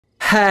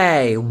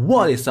Hey,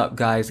 what is up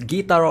guys?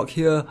 Guitar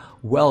here.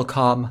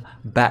 Welcome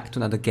back to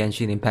another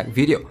Genshin Impact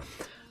video.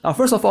 Now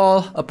first of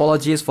all,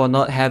 apologies for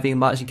not having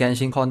much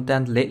Genshin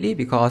content lately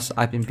because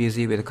I've been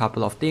busy with a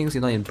couple of things.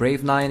 You know, in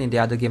Brave 9, in the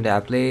other game that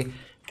I play,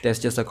 there's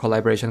just a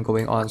collaboration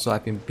going on, so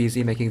I've been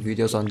busy making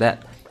videos on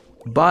that.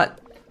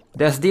 But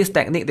there's this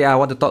technique that I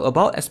want to talk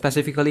about,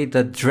 specifically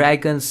the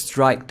Dragon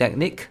Strike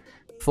technique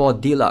for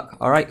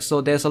Diluc. Alright, so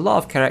there's a lot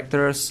of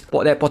characters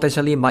that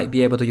potentially might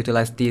be able to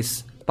utilize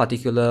this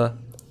particular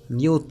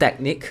new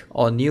technique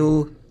or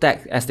new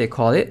tech as they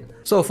call it.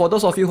 So for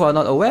those of you who are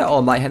not aware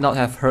or might not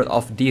have heard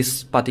of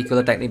this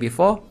particular technique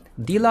before,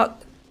 Diluc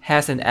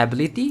has an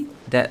ability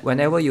that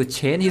whenever you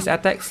chain his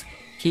attacks,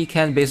 he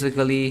can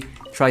basically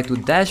try to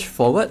dash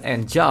forward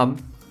and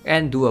jump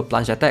and do a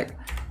plunge attack.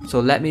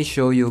 So let me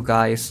show you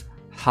guys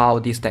how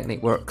this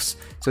technique works.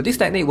 So this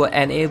technique will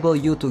enable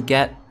you to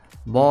get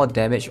more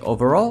damage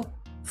overall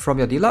from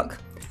your Diluc,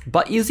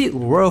 but is it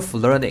worth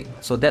learning?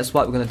 So that's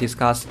what we're going to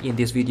discuss in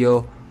this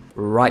video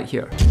right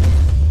here.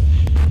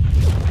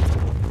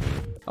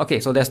 Okay,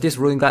 so there's this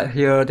ruin guard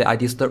here that I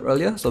disturbed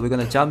earlier, so we're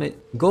gonna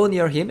go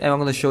near him, and I'm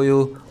gonna show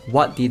you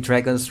what the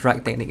Dragon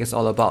Strike technique is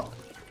all about.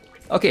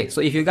 Okay,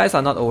 so if you guys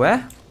are not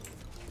aware,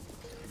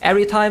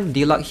 every time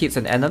Diluc hits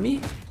an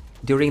enemy,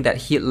 during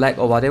that hit lag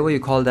or whatever you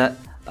call that,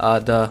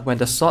 when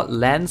the sword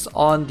lands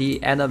on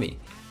the enemy,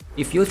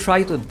 if you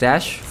try to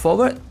dash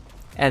forward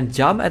and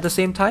jump at the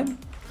same time,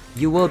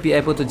 you will be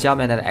able to jump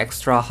at an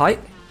extra height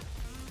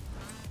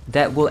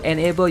that will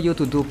enable you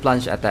to do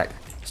plunge attack.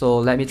 So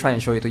let me try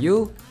and show it to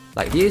you,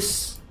 like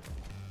this,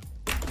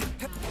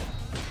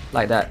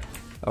 like that.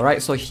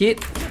 Alright, so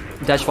hit,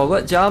 dash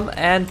forward, jump,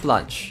 and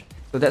plunge.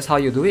 So that's how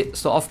you do it.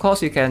 So of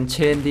course you can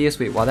chain this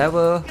with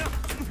whatever.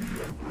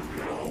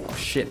 Oh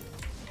shit.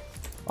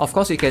 Of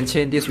course you can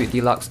chain this with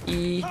Diluc's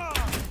E,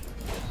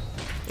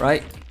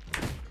 right?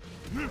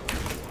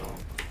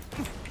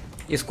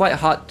 It's quite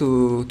hard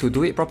to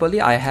do it properly.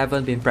 I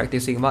haven't been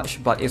practicing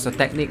much, but it's a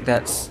technique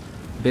that's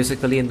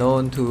basically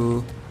known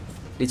to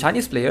the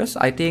Chinese players.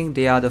 I think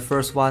they are the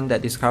first one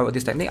that discovered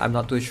this technique. I'm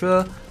not too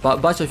sure, but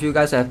a bunch of you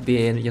guys have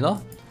been, you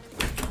know,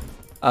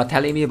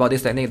 telling me about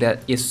this technique that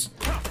is,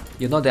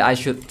 you know, that I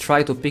should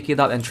try to pick it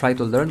up and try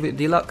to learn with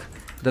Diluc.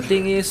 The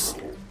thing is,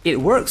 it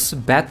works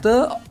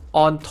better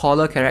on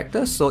taller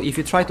characters. So if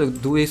you try to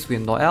do this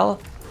with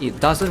Noelle, it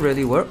doesn't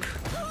really work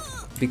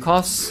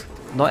because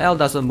Noelle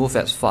doesn't move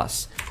as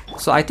fast.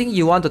 So I think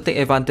you want to take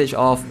advantage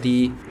of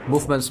the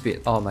movement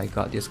speed. Oh my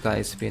god, this guy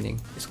is spinning.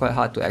 It's quite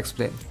hard to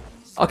explain.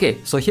 Okay,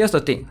 so here's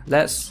the thing.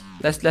 Let's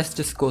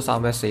just go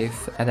somewhere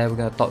safe, and then we're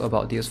gonna talk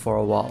about this for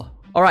a while.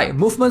 Alright,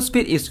 movement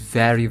speed is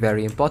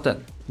very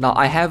important. Now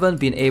I haven't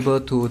been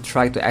able to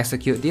try to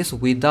execute this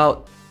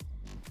without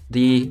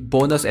the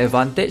bonus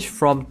advantage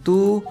from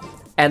 2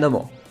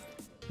 Animal.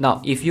 Now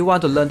if you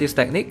want to learn this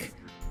technique,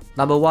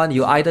 number one,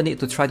 you either need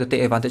to try to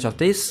take advantage of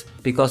this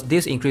because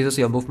this increases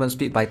your movement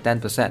speed by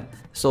 10%.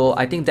 So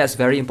I think that's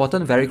very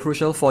important, very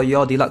crucial for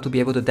your Diluc to be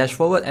able to dash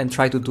forward and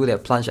try to do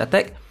that plunge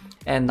attack.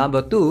 And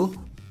number two,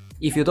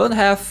 if you don't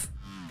have,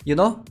 you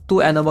know,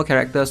 2 animal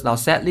characters, now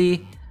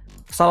sadly,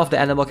 some of the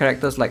animal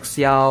characters like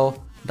Xiao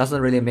doesn't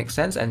really make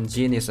sense, and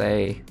Jin is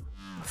a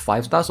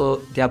 5-star, so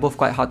they are both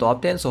quite hard to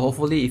obtain. So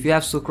hopefully if you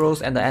have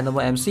Sucrose and the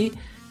animal MC,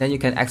 then you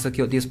can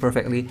execute this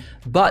perfectly.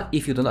 But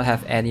if you do not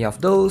have any of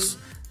those,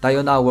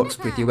 Diona works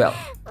pretty well.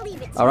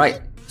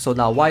 Alright, so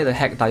now why the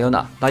heck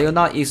Diona?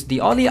 Diona is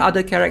the only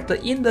other character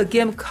in the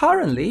game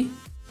currently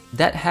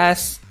that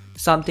has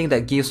something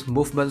that gives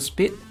movement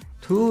speed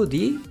to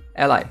the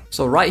ally.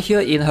 So right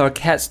here in her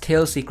Cat's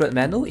Tail secret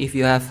menu, if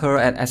you have her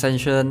at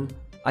Ascension,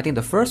 I think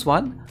the first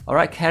one,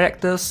 alright,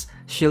 characters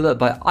shielded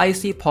by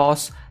Icy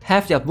Paws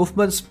have their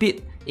movement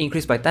speed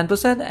increased by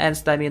 10% and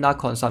stamina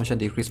consumption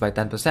decreased by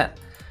 10%.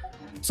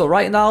 So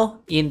right now,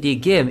 in the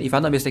game, if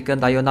I'm not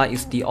mistaken, Diona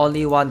is the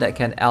only one that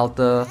can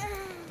alter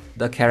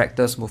the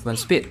character's movement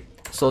speed.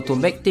 So to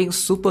make things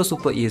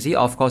super easy,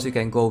 of course you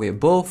can go with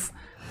both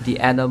the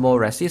animal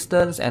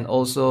resistance and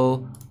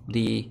also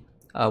the,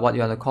 what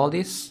you want to call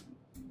this?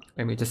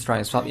 Let me just try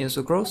and swap in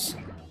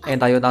Sucrose, and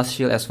Diona's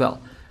shield as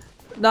well.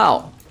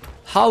 Now,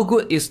 how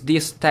good is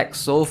this tech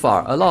so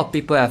far? A lot of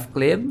people have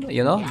claimed,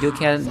 you know, you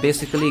can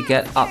basically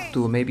get up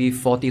to maybe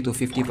 40 to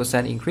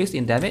 50% increase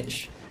in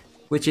damage,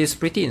 which is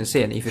pretty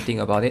insane if you think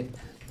about it.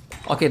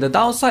 Okay, the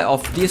downside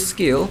of this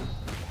skill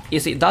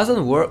is it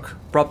doesn't work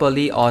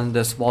properly on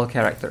the small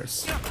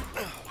characters.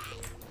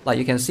 Like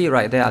you can see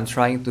right there, I'm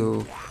trying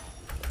to...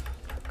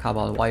 Come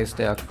on, why is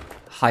there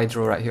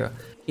Hydro right here?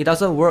 It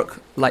doesn't work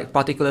like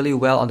particularly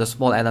well on the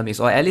small enemies,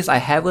 or at least I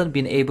haven't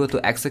been able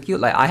to execute.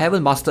 Like I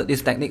haven't mastered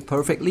this technique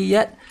perfectly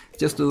yet,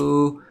 just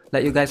to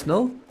let you guys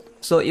know.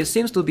 So it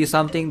seems to be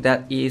something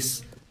that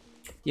is,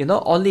 you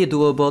know, only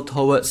doable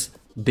towards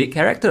big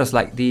characters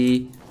like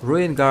the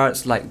Ruin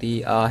Guards, like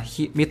the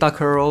Mita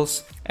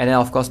Curls, and then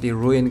of course the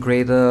Ruin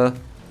Grader,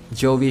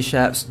 Jovi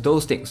Shaps,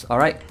 those things,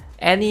 alright?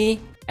 Any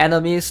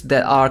enemies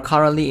that are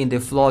currently in the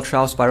Floor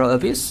Trial Spiral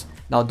Abyss,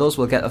 now those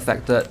will get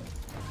affected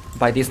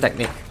by this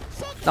technique.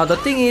 Now the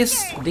thing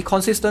is, the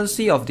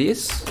consistency of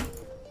this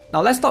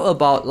Now let's talk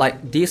about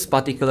like this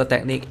particular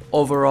technique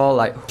overall.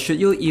 Like, should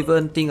you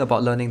even think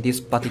about learning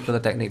this particular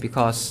technique?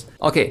 Because,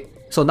 okay,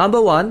 so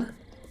number one,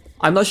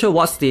 I'm not sure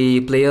what's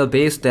the player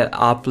base that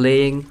are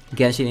playing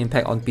Genshin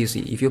Impact on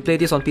PC. If you play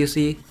this on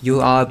PC,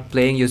 you are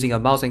playing using a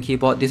mouse and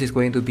keyboard, this is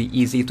going to be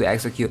easy to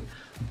execute.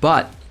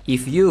 But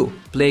if you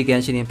play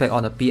Genshin Impact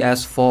on a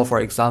PS4, for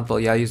example,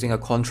 you are using a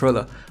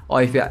controller,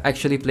 or if you're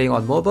actually playing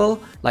on mobile,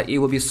 like it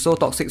will be so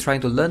toxic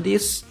trying to learn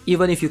this.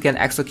 Even if you can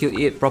execute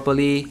it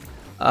properly,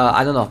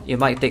 I don't know, it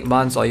might take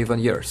months or even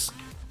years.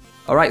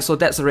 Alright, so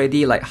that's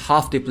already like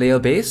half the player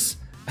base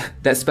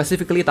that's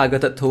specifically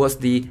targeted towards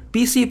the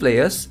PC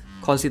players,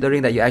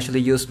 considering that you actually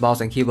use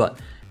mouse and keyboard.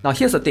 Now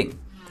here's the thing,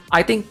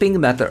 I think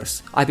ping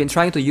matters. I've been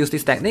trying to use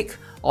this technique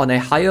on a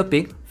higher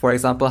ping, for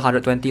example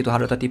 120 to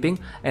 130 ping,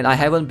 and I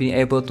haven't been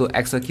able to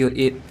execute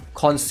it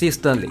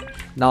consistently.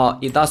 Now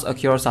it does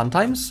occur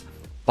sometimes,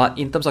 but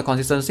in terms of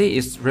consistency,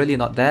 it's really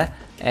not there,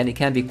 and it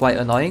can be quite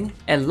annoying.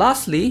 And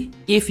lastly,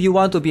 if you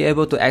want to be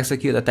able to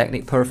execute the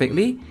technique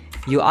perfectly,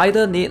 you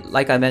either need,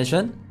 like I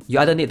mentioned, you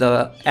either need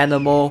the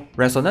animal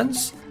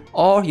resonance,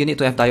 or you need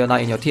to have Diana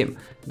in your team.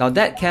 Now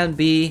that can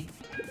be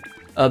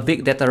a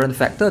big deterrent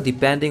factor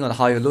depending on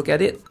how you look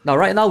at it. Now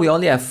right now we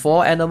only have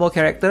 4 animal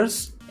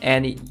characters,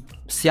 and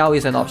Xiao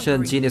is an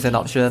option, Jin is an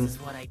option,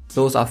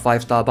 those are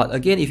 5-star. But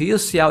again, if you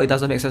use Xiao, it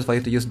doesn't make sense for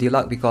you to use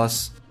Diluc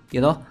because,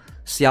 you know,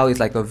 Xiao is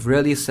like a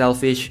really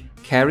selfish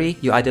carry.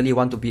 You ideally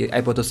want to be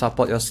able to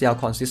support your Xiao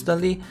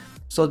consistently.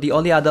 So the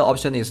only other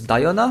option is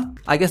Diana.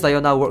 I guess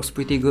Diana works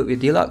pretty good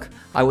with Diluc.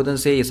 I wouldn't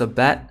say it's a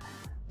bad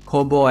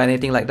combo or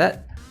anything like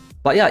that.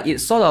 But yeah, it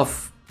sort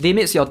of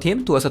limits your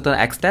team to a certain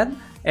extent,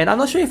 and I'm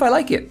not sure if I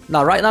like it.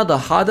 Now right now the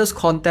hardest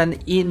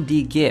content in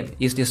the game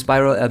is the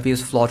Spiral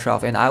Abyss floor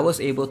 12, and I was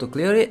able to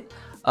clear it,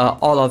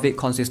 all of it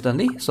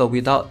consistently, so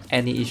without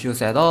any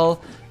issues at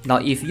all. Now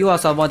if you are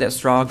someone that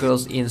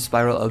struggles in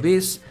Spiral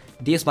Abyss,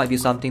 this might be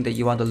something that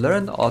you want to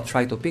learn or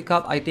try to pick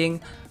up. I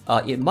think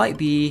it might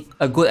be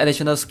a good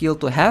additional skill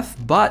to have,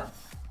 but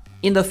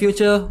in the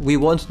future we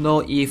won't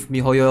know if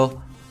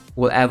MiHoYo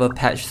will ever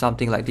patch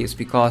something like this,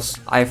 because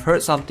I've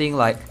heard something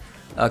like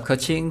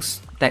Kaching's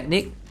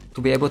technique,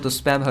 to be able to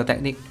spam her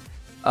technique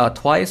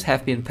twice,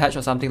 have been patched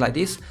or something like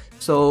this.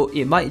 So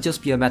it might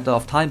just be a matter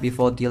of time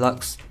before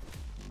Diluc's,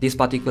 this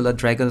particular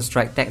Dragon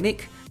Strike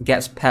technique,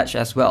 gets patched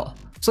as well.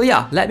 So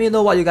yeah, let me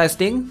know what you guys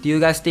think. Do you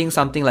guys think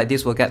something like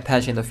this will get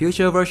patched in the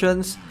future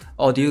versions?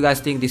 Or do you guys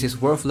think this is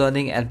worth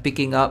learning and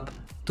picking up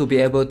to be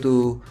able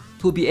to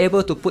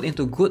put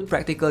into good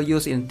practical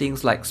use in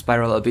things like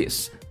Spiral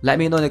Abyss? Let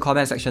me know in the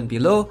comment section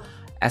below.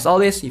 As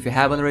always, if you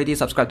haven't already,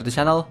 subscribe to the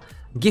channel,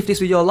 give this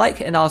video a like,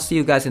 and I'll see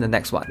you guys in the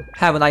next one.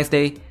 Have a nice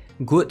day.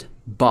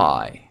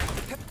 Goodbye.